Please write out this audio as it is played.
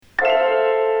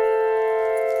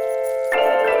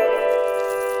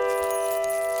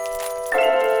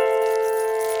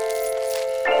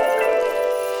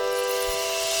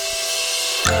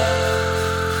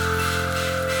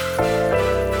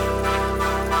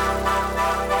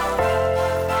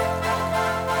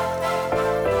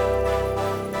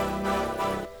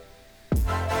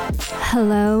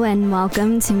Hello and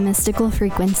welcome to Mystical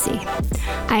Frequency.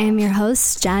 I am your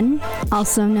host, Jen,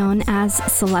 also known as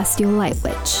Celestial Light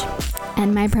Witch,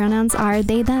 and my pronouns are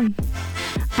they, them.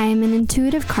 I am an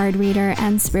intuitive card reader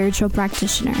and spiritual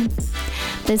practitioner.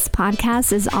 This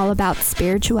podcast is all about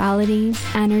spirituality,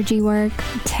 energy work,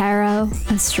 tarot,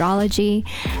 astrology,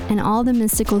 and all the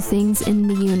mystical things in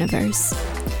the universe.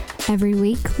 Every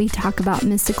week, we talk about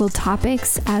mystical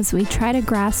topics as we try to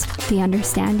grasp the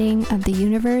understanding of the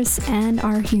universe and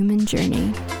our human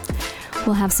journey.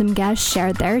 We'll have some guests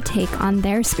share their take on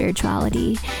their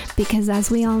spirituality because, as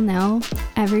we all know,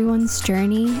 everyone's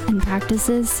journey and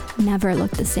practices never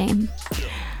look the same.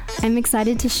 I'm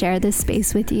excited to share this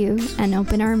space with you and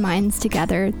open our minds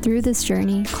together through this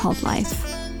journey called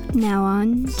life. Now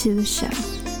on to the show.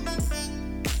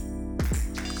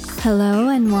 Hello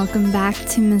and welcome back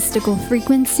to Mystical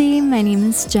Frequency. My name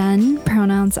is Jen.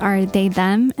 Pronouns are they,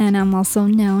 them, and I'm also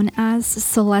known as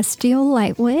Celestial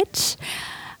Light Witch.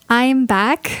 I'm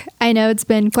back. I know it's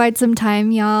been quite some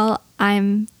time, y'all.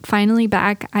 I'm finally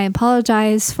back. I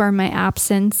apologize for my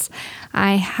absence.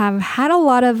 I have had a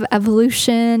lot of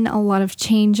evolution, a lot of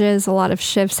changes, a lot of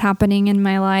shifts happening in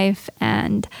my life,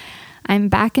 and I'm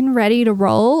back and ready to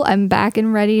roll. I'm back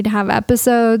and ready to have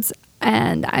episodes.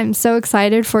 And I'm so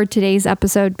excited for today's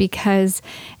episode because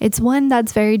it's one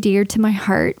that's very dear to my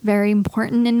heart, very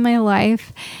important in my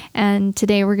life. And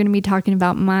today we're going to be talking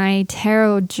about my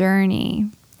tarot journey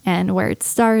and where it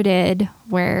started,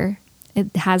 where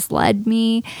it has led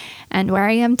me, and where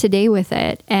I am today with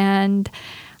it. And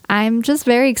I'm just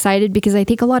very excited because I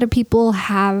think a lot of people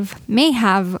may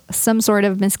have some sort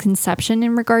of misconception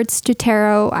in regards to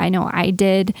tarot. I know I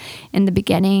did in the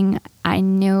beginning. I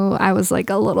knew I was like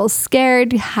a little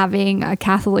scared having a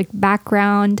Catholic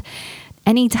background.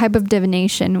 Any type of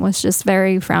divination was just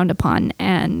very frowned upon.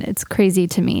 And it's crazy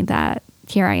to me that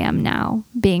here I am now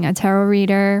being a tarot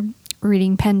reader,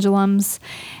 reading pendulums,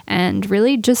 and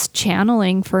really just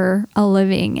channeling for a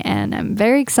living. And I'm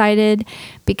very excited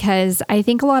because I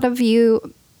think a lot of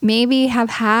you maybe have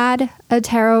had a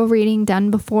tarot reading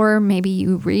done before. Maybe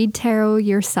you read tarot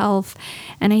yourself.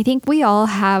 And I think we all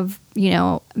have,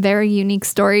 very unique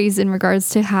stories in regards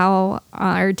to how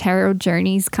our tarot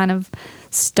journeys kind of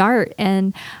start.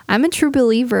 And I'm a true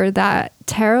believer that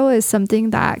tarot is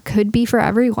something that could be for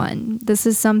everyone. This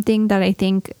is something that I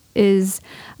think is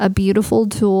a beautiful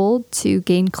tool to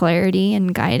gain clarity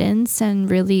and guidance and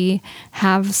really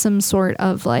have some sort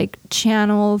of like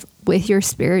channel with your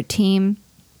spirit team.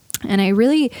 And I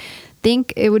really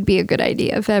think it would be a good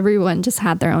idea if everyone just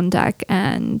had their own deck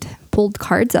and pulled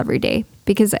cards every day,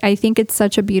 because I think it's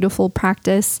such a beautiful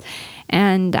practice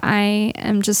and I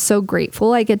am just so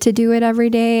grateful I get to do it every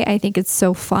day. I think it's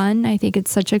so fun. I think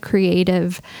it's such a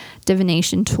creative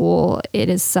divination tool. It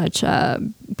is such a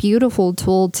beautiful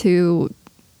tool to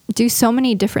do so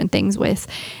many different things with.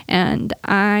 And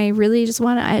I really just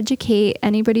want to educate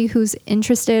anybody who's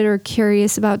interested or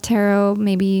curious about tarot.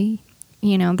 Maybe,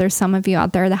 there's some of you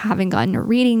out there that haven't gotten a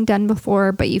reading done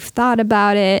before, but you've thought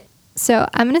about it. So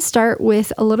I'm going to start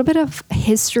with a little bit of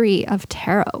history of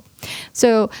tarot.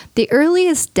 So the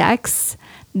earliest decks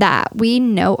that we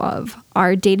know of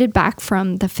are dated back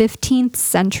from the 15th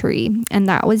century, and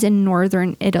that was in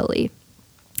northern Italy.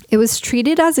 It was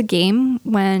treated as a game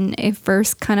when it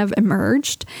first kind of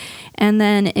emerged, and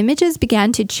then images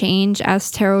began to change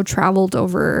as tarot traveled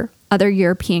over other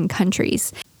European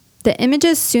countries. The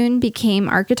images soon became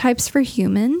archetypes for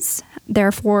humans,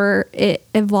 therefore it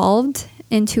evolved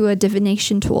into a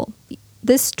divination tool.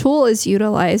 This tool is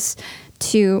utilized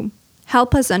to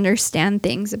help us understand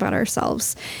things about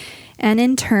ourselves. And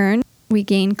in turn, we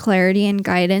gain clarity and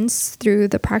guidance through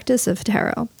the practice of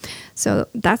tarot. So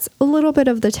that's a little bit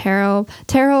of the tarot.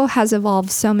 Tarot has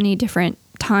evolved so many different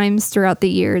times throughout the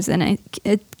years, and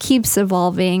it keeps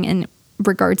evolving in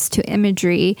regards to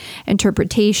imagery,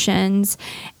 interpretations,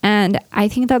 and I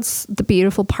think that's the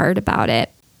beautiful part about it.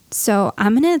 So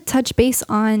I'm going to touch base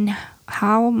on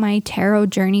how my tarot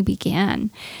journey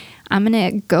began. I'm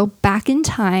going to go back in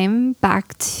time,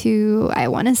 back to, I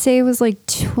want to say it was like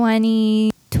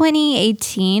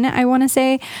 2018, I want to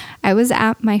say. I was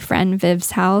at my friend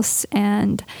Viv's house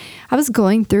and I was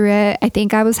going through it. I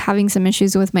think I was having some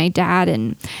issues with my dad,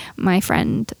 and my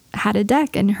friend had a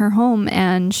deck in her home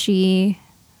and she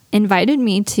invited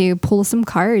me to pull some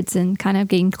cards and kind of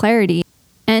gain clarity.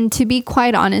 And to be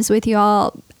quite honest with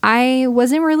y'all, I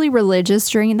wasn't really religious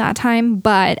during that time,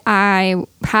 but I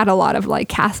had a lot of like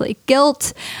Catholic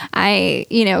guilt. I,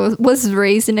 was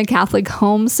raised in a Catholic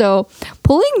home, so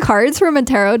pulling cards from a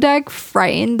tarot deck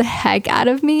frightened the heck out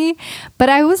of me, but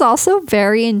I was also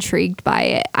very intrigued by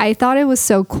it. I thought it was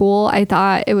so cool. I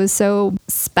thought it was so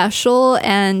special,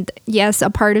 and yes,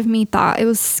 a part of me thought it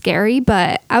was scary,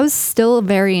 but I was still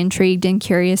very intrigued and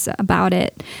curious about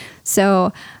it.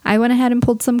 So I went ahead and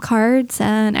pulled some cards,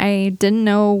 and I didn't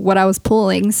know what I was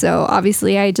pulling. So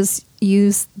obviously I just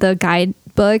used the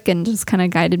guidebook and just kind of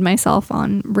guided myself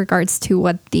on regards to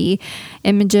what the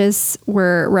images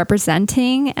were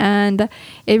representing. And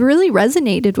it really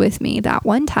resonated with me that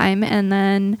one time. And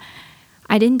then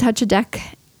I didn't touch a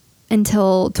deck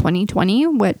until 2020,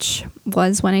 which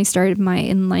was when I started my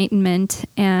enlightenment,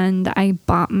 and I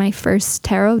bought my first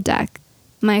tarot deck.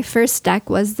 My first deck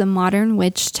was the Modern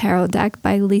Witch Tarot deck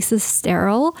by Lisa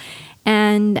Sterle.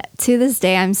 And to this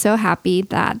day, I'm so happy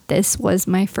that this was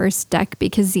my first deck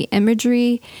because the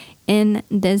imagery in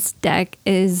this deck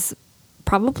is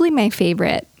probably my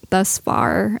favorite thus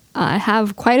far. I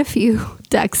have quite a few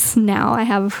decks now. I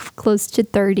have close to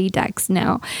 30 decks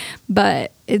now,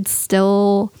 but it's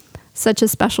still such a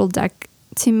special deck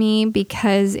to me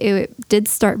because it did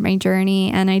start my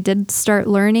journey, and I did start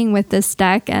learning with this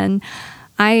deck, and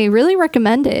I really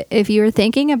recommend it. If you're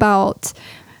thinking about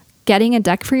getting a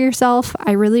deck for yourself,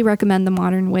 I really recommend the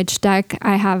Modern Witch deck.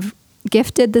 I have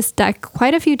gifted this deck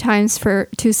quite a few times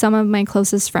to some of my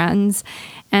closest friends,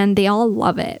 and they all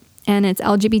love it. And it's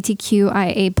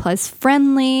LGBTQIA plus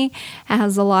friendly. It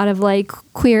has a lot of like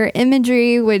queer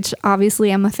imagery, which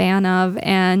obviously I'm a fan of,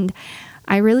 and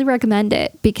I really recommend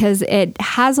it because it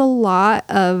has a lot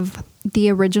of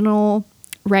the original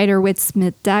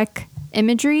Rider-Waite-Smith deck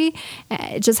imagery.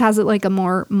 It just has it like a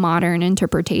more modern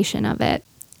interpretation of it.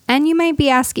 And you might be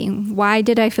asking, why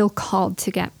did I feel called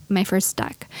to get my first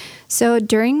deck? So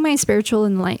during my spiritual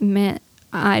enlightenment,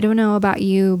 I don't know about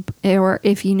you or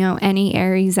if you know any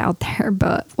Aries out there,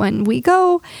 but when we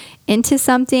go into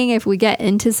something, if we get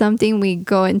into something, we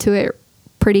go into it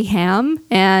pretty ham.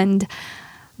 And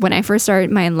when I first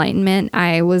started my enlightenment,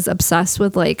 I was obsessed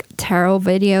with like tarot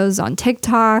videos on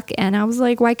TikTok, and I was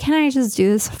like, why can't I just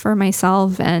do this for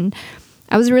myself? And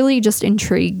I was really just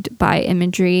intrigued by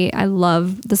imagery. I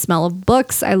love the smell of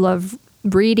books. I love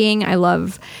reading. I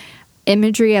love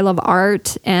imagery. I love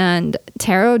art, and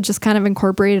tarot just kind of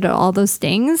incorporated all those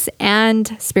things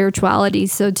and spirituality.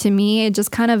 So to me, it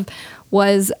just kind of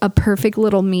was a perfect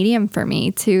little medium for me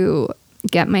to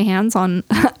get my hands on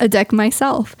a deck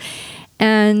myself.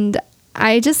 And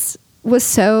I just was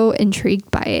so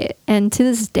intrigued by it. And to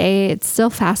this day, it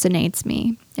still fascinates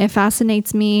me. It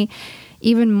fascinates me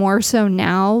even more so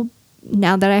now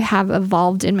that I have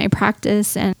evolved in my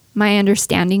practice, and my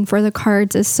understanding for the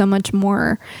cards is so much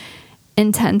more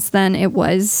intense than it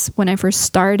was when I first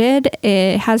started.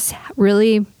 It has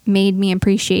really made me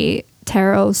appreciate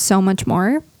tarot so much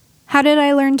more. How did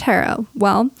I learn tarot?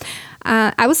 Well,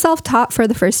 I was self-taught for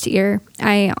the first year.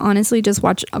 I honestly just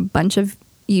watched a bunch of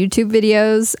YouTube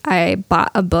videos. I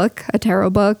bought a book, a tarot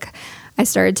book. I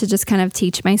started to just kind of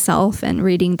teach myself and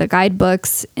reading the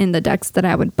guidebooks in the decks that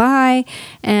I would buy.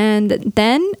 And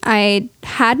then I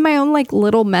had my own like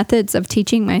little methods of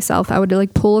teaching myself. I would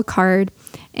like pull a card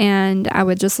and I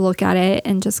would just look at it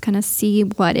and just kind of see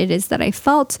what it is that I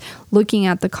felt looking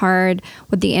at the card,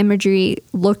 what the imagery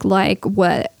looked like,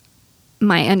 what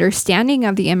my understanding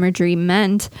of the imagery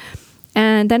meant.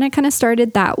 And then I kind of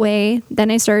started that way.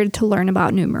 Then I started to learn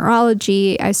about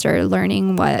numerology. I started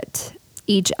learning what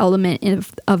each element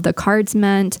of the cards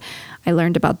meant. I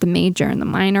learned about the major and the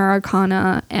minor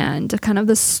arcana and kind of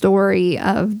the story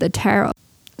of the tarot,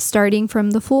 starting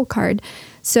from the Fool card.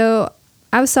 So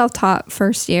I was self-taught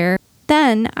first year.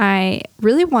 Then I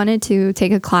really wanted to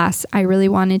take a class. I really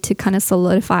wanted to kind of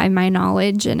solidify my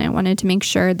knowledge, and I wanted to make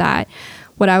sure that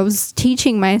what I was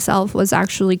teaching myself was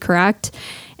actually correct.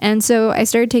 And so I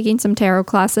started taking some tarot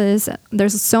classes.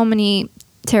 There's so many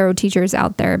tarot teachers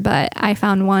out there, but I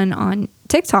found one on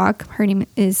TikTok. Her name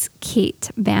is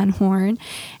Kate Van Horn,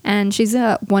 and she's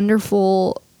a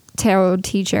wonderful tarot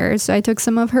teacher. So I took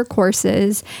some of her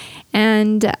courses,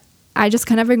 and I just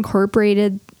kind of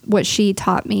incorporated what she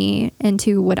taught me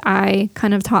into what I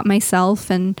kind of taught myself,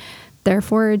 and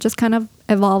therefore it just kind of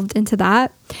evolved into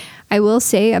that. I will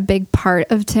say a big part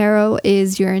of tarot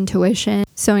is your intuition.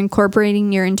 So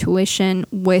incorporating your intuition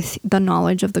with the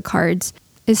knowledge of the cards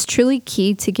is truly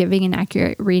key to giving an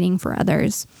accurate reading for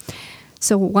others.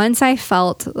 So once I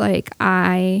felt like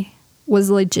I was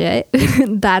legit,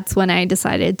 that's when I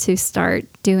decided to start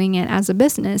doing it as a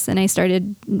business. And I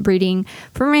started reading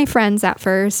for my friends at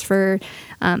first, for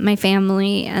my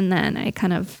family, and then I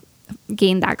kind of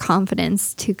gained that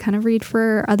confidence to kind of read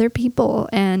for other people.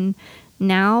 And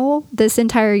now this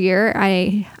entire year,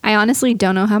 I honestly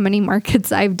don't know how many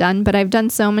markets I've done, but I've done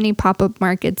so many pop-up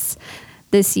markets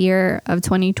this year of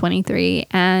 2023,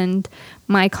 and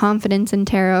my confidence in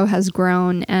tarot has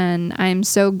grown, and I'm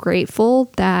so grateful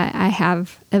that I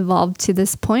have evolved to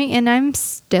this point, and I'm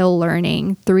still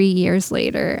learning 3 years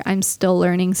later. I'm still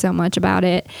learning so much about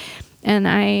it, and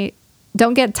I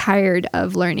don't get tired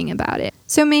of learning about it.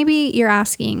 So maybe you're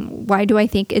asking, why do I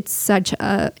think it's such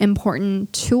an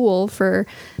important tool for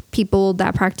people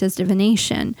that practice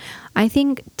divination? I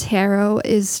think tarot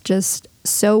is just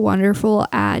so wonderful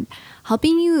at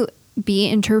helping you be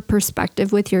into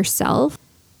perspective with yourself.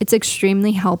 It's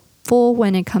extremely helpful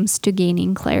when it comes to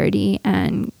gaining clarity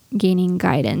and gaining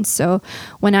guidance. So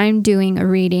when I'm doing a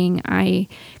reading, I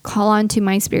call on to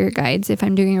my spirit guides. If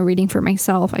I'm doing a reading for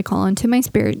myself, I call on to my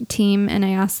spirit team and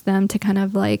I ask them to kind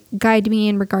of like guide me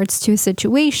in regards to a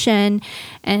situation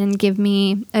and give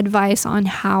me advice on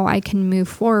how I can move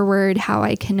forward, how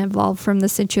I can evolve from the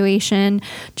situation,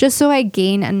 just so I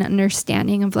gain an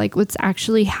understanding of like what's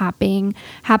actually happening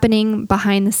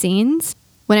behind the scenes.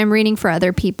 When I'm reading for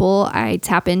other people, I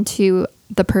tap into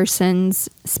the person's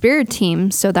spirit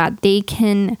team so that they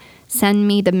can send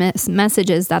me the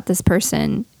messages that this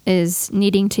person is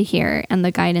needing to hear and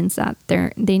the guidance that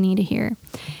they need to hear.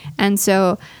 And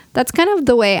so that's kind of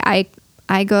the way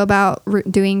I go about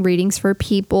doing readings for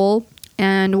people.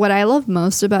 And what I love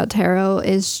most about tarot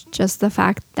is just the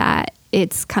fact that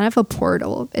it's kind of a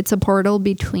portal. It's a portal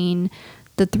between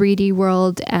the 3D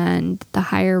world and the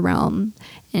higher realm,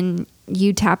 and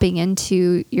you tapping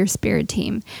into your spirit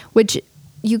team, which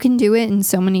you can do it in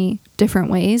so many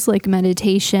different ways, like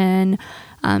meditation,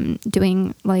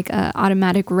 doing like an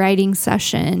automatic writing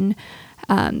session.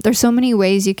 There's so many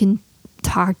ways you can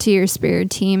talk to your spirit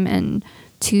team and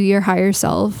to your higher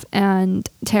self. And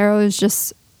tarot is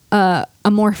just a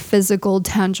more physical,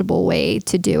 tangible way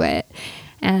to do it.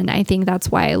 And I think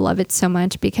that's why I love it so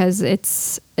much, because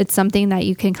it's something that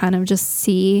you can kind of just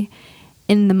see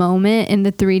in the moment in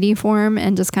the 3D form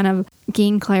and just kind of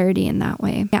gain clarity in that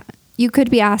way. Yeah. You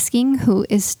could be asking, who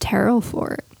is tarot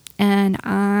for? And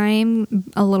I'm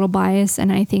a little biased,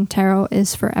 and I think tarot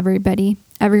is for everybody,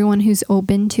 everyone who's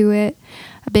open to it.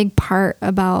 A big part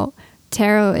about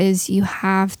tarot is you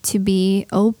have to be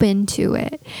open to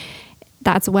it.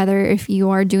 That's whether if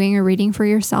you are doing a reading for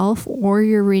yourself, or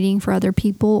you're reading for other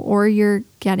people, or you're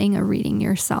getting a reading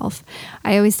yourself.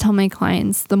 I always tell my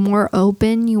clients, the more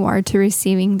open you are to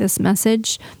receiving this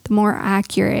message, the more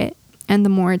accurate and the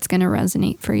more it's going to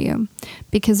resonate for you.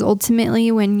 Because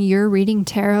ultimately, when you're reading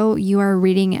tarot, you are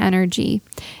reading energy.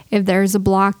 If there's a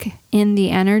block in the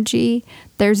energy,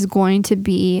 there's going to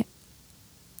be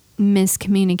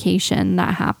miscommunication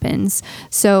that happens.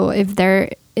 So if there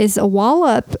is a wall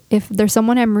up, if there's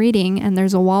someone I'm reading and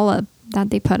there's a wall up that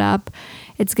they put up,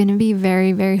 it's going to be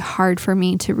very, very hard for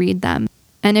me to read them.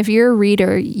 And if you're a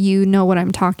reader, you know what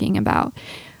I'm talking about.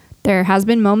 There has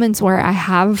been moments where I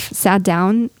have sat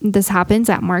down, this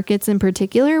happens at markets in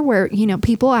particular, where, you know,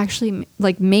 people actually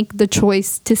like make the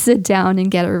choice to sit down and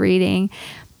get a reading,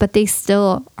 but they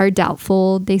still are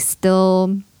doubtful. They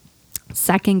still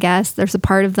second guess. There's a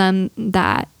part of them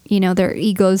that, you know, their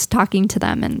ego's talking to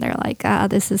them and they're like,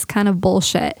 this is kind of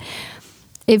bullshit.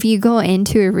 If you go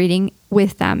into a reading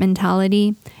with that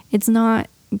mentality, it's not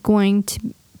going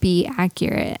to be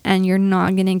accurate, and you're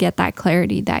not going to get that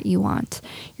clarity that you want.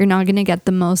 You're not going to get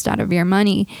the most out of your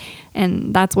money.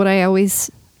 And that's what I always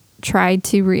try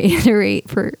to reiterate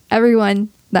for everyone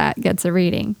that gets a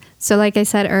reading. So like I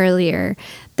said earlier,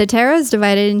 the tarot is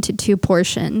divided into two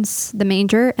portions, the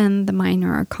major and the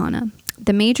minor arcana.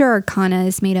 The major arcana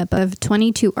is made up of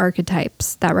 22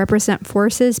 archetypes that represent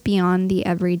forces beyond the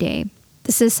everyday.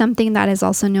 This is something that is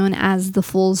also known as the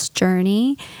Fool's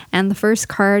Journey, and the first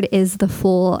card is the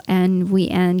Fool, and we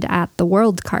end at the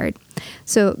World card.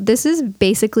 So this is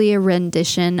basically a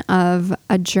rendition of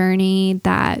a journey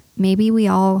that maybe we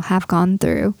all have gone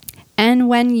through. And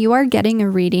when you are getting a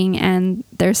reading and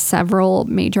there's several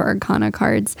major arcana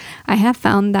cards, I have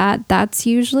found that that's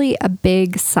usually a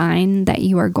big sign that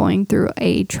you are going through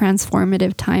a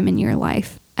transformative time in your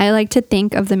life. I like to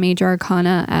think of the major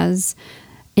arcana as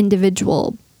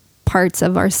individual parts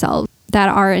of ourselves that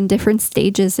are in different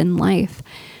stages in life.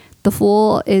 The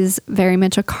Fool is very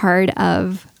much a card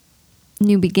of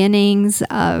new beginnings,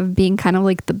 of being kind of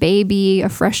like the baby, a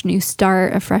fresh new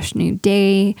start, a fresh new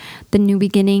day, the new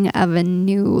beginning of a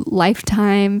new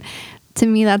lifetime. To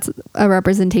me, that's a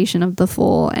representation of the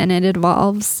Fool, and it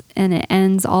evolves and it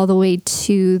ends all the way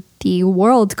to the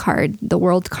World card. The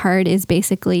World card is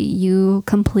basically you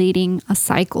completing a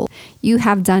cycle. You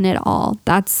have done it all.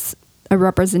 That's a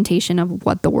representation of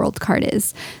what the World card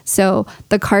is. So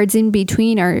the cards in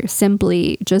between are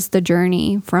simply just the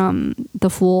journey from the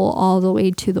Fool all the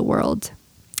way to the World.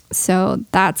 So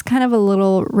that's kind of a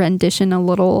little rendition, a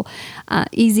little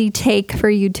easy take for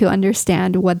you to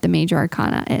understand what the major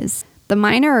arcana is. The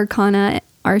minor arcana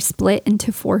are split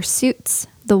into 4 suits: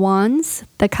 the wands,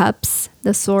 the cups,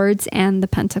 the swords, and the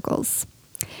pentacles.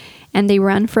 And they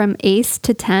run from ace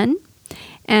to 10.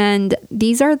 And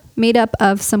these are made up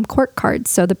of some court cards.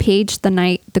 So the page, the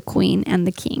knight, the queen, and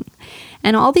the king.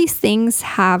 And all these things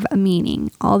have a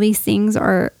meaning. All these things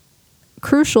are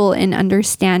crucial in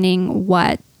understanding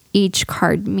what each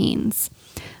card means.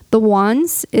 The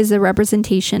wands is a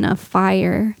representation of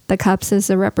fire. The cups is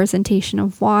a representation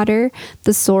of water.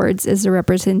 The swords is a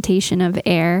representation of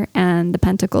air. And the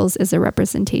pentacles is a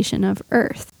representation of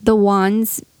earth. The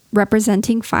wands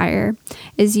representing fire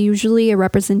is usually a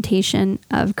representation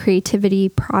of creativity,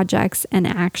 projects, and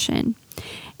action.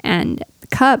 And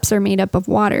cups are made up of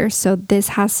water, so this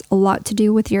has a lot to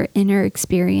do with your inner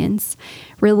experience,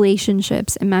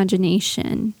 relationships,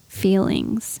 imagination,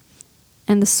 feelings.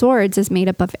 And the swords is made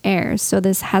up of air, so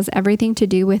this has everything to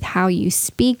do with how you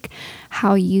speak,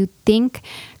 how you think.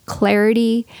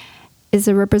 Clarity is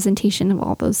a representation of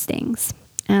all those things.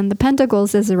 And the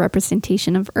pentacles is a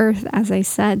representation of earth, as I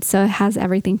said. So it has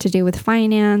everything to do with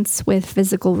finance, with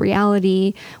physical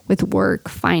reality, with work,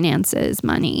 finances,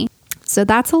 money. So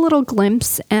that's a little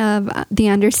glimpse of the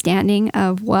understanding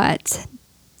of what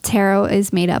tarot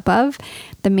is made up of,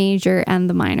 the major and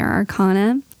the minor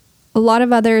arcana. A lot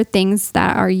of other things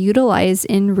that are utilized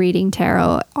in reading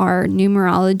tarot are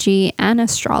numerology and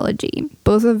astrology.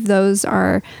 Both of those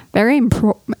are very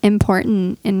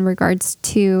important in regards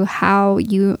to how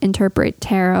you interpret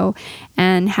tarot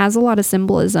and has a lot of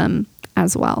symbolism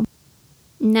as well.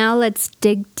 Now let's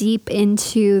dig deep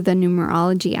into the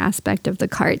numerology aspect of the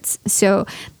cards. So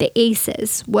the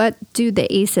aces, what do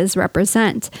the aces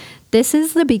represent? This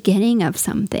is the beginning of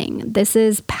something. This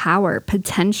is power,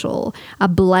 potential, a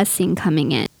blessing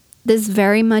coming in. This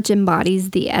very much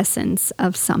embodies the essence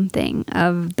of something,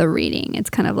 of the reading. It's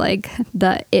kind of like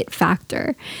the it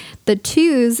factor. The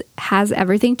twos has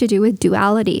everything to do with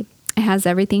duality. It has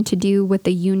everything to do with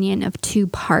the union of two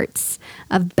parts,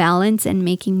 of balance and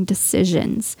making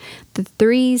decisions. The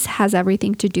threes has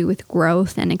everything to do with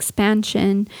growth and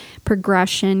expansion,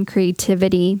 progression,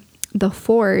 creativity. The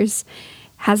fours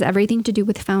has everything to do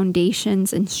with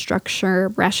foundations and structure,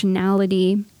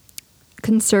 rationality,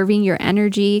 conserving your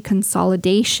energy,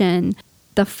 consolidation.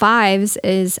 The fives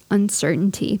is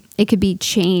uncertainty. It could be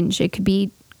change. It could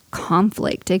be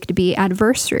conflict. It could be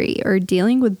adversary or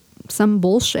dealing with some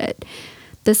bullshit.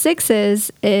 The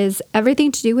sixes is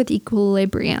everything to do with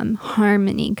equilibrium,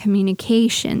 harmony,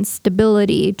 communication,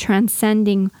 stability,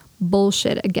 transcending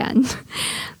bullshit again.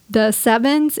 The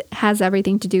sevens has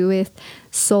everything to do with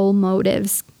soul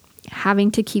motives, having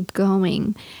to keep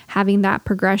going, having that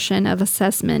progression of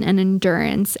assessment and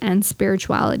endurance and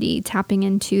spirituality, tapping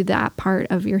into that part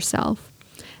of yourself.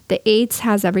 The eights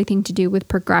has everything to do with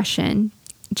progression,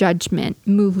 judgment,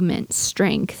 movement,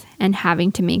 strength, and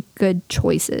having to make good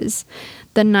choices.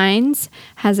 The nines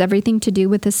has everything to do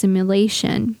with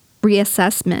assimilation,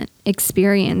 reassessment,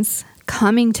 experience,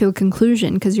 coming to a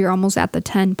conclusion because you're almost at the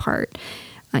 10 part,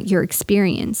 your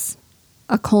experience,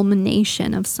 a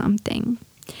culmination of something.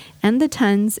 And the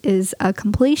tens is a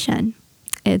completion.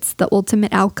 It's the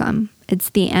ultimate outcome. It's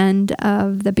the end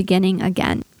of the beginning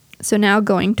again. So now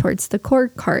going towards the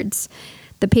court cards,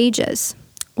 the pages.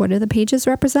 What do the pages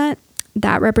represent?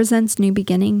 That represents new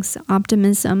beginnings,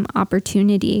 optimism,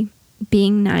 opportunity,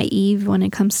 being naive when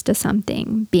it comes to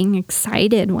something, being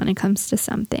excited when it comes to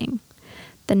something.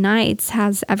 The knights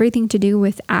has everything to do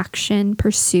with action,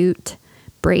 pursuit,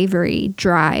 bravery,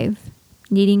 drive,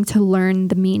 needing to learn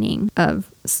the meaning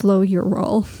of slow your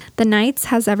roll. The knights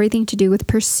has everything to do with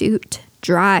pursuit,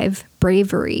 drive,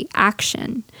 bravery,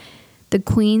 action. The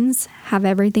queens have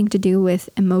everything to do with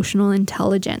emotional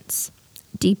intelligence,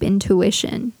 deep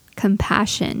intuition,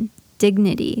 compassion,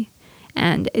 dignity,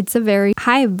 and it's a very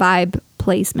high vibe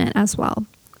placement as well.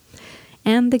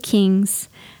 And the kings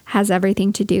has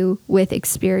everything to do with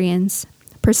experience,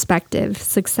 perspective,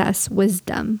 success,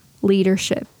 wisdom,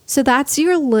 leadership. So that's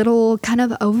your little kind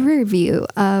of overview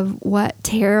of what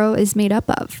tarot is made up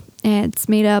of. It's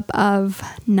made up of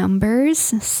numbers,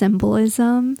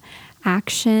 symbolism,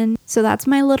 action. So that's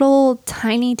my little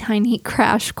tiny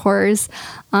crash course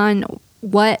on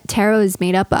what tarot is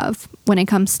made up of when it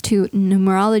comes to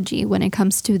numerology, when it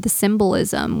comes to the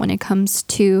symbolism, when it comes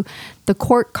to the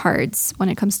court cards, when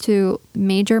it comes to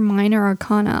major, minor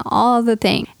arcana, all the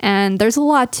things. And there's a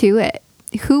lot to it.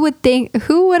 Who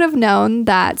would have known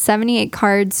that 78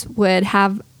 cards would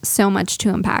have so much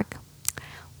to unpack?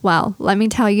 Well, let me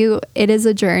tell you, it is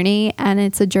a journey, and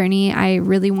it's a journey I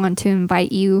really want to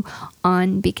invite you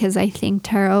on because I think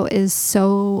tarot is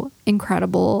so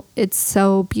incredible. It's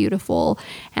so beautiful,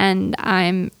 and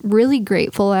I'm really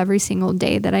grateful every single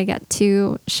day that I get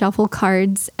to shuffle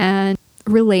cards and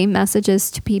relay messages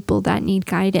to people that need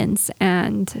guidance,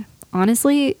 and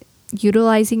honestly,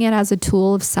 utilizing it as a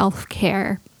tool of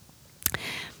self-care.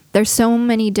 There's so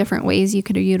many different ways you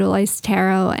could utilize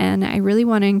tarot, and I really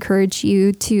want to encourage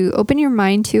you to open your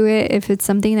mind to it if it's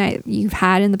something that you've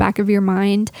had in the back of your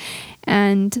mind,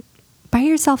 and buy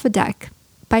yourself a deck.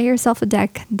 Buy yourself a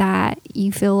deck that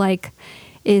you feel like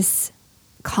is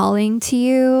calling to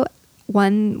you,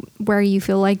 one where you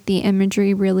feel like the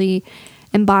imagery really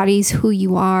embodies who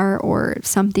you are or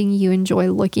something you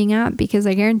enjoy looking at, because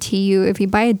I guarantee you, if you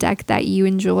buy a deck that you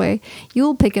enjoy, you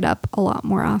will pick it up a lot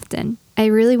more often. I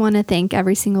really want to thank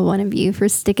every single one of you for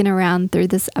sticking around through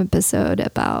this episode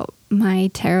about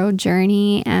my tarot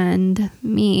journey and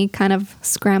me kind of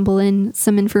scrambling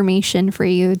some information for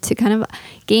you to kind of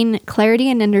gain clarity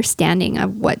and understanding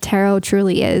of what tarot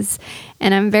truly is.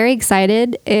 And I'm very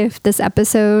excited if this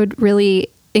episode really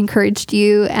encouraged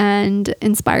you and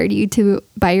inspired you to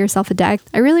buy yourself a deck.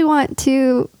 I really want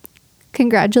to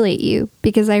congratulate you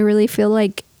because I really feel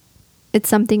like it's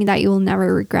something that you will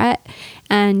never regret.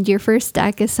 And your first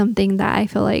deck is something that I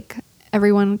feel like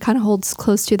everyone kind of holds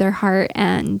close to their heart.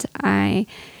 And I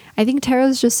think tarot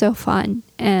is just so fun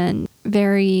and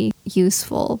very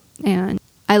useful. And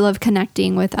I love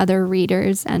connecting with other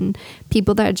readers and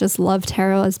people that just love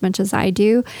tarot as much as I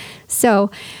do.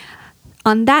 So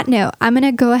on that note, I'm going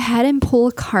to go ahead and pull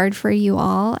a card for you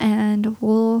all, and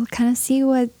we'll kind of see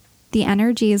what the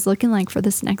energy is looking like for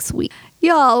this next week.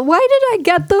 Y'all, why did I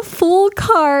get the Fool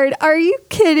card? Are you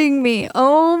kidding me?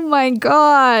 Oh my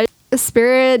God.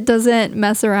 Spirit doesn't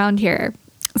mess around here.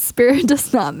 Spirit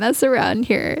does not mess around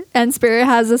here. And Spirit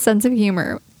has a sense of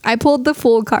humor. I pulled the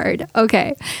Fool card.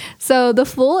 Okay. So the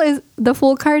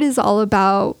Fool card is all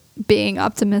about being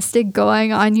optimistic,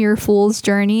 going on your fool's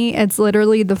journey. It's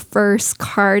literally the first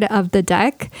card of the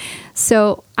deck.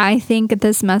 So I think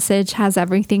this message has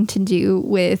everything to do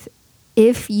with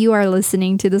if you are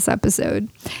listening to this episode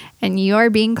and you are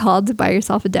being called to buy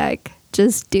yourself a deck,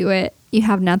 just do it. You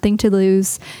have nothing to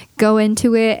lose. Go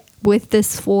into it with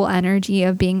this full energy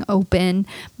of being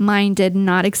open-minded,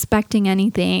 not expecting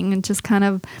anything, and just kind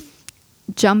of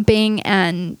jumping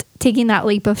and taking that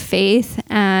leap of faith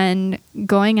and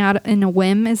going out in a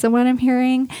whim is what I'm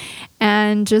hearing,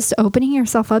 and just opening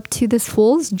yourself up to this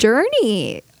fool's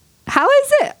journey. How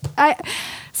is it?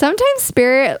 Sometimes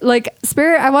Spirit,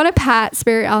 I want to pat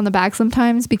Spirit on the back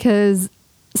sometimes because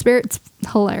Spirit's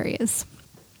hilarious.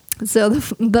 So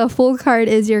the Fool card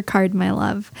is your card, my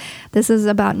love. This is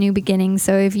about new beginnings.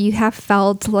 So if you have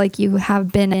felt like you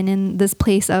have been in this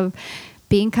place of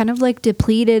being kind of like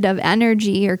depleted of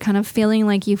energy or kind of feeling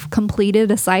like you've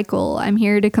completed a cycle, I'm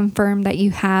here to confirm that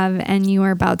you have, and you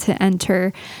are about to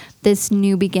enter this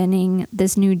new beginning,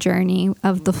 this new journey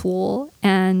of the Fool.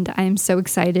 And I'm so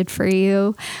excited for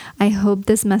you. I hope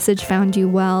this message found you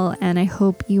well, and I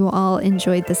hope you all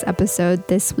enjoyed this episode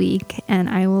this week. And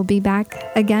I will be back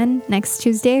again next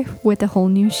Tuesday with a whole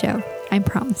new show. I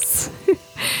promise.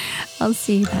 I'll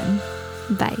see you then.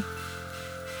 Bye.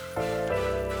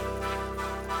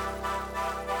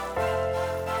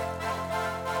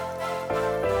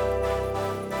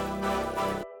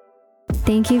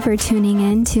 Thank you for tuning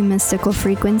in to Mystical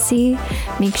Frequency.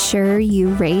 Make sure you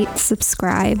rate,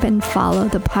 subscribe, and follow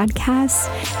the podcast,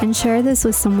 and share this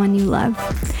with someone you love.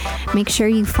 Make sure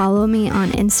you follow me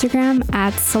on Instagram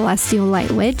at Celestial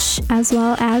Light Witch, as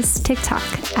well as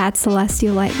TikTok at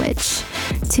Celestial Light Witch.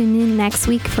 Tune in next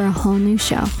week for a whole new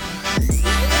show.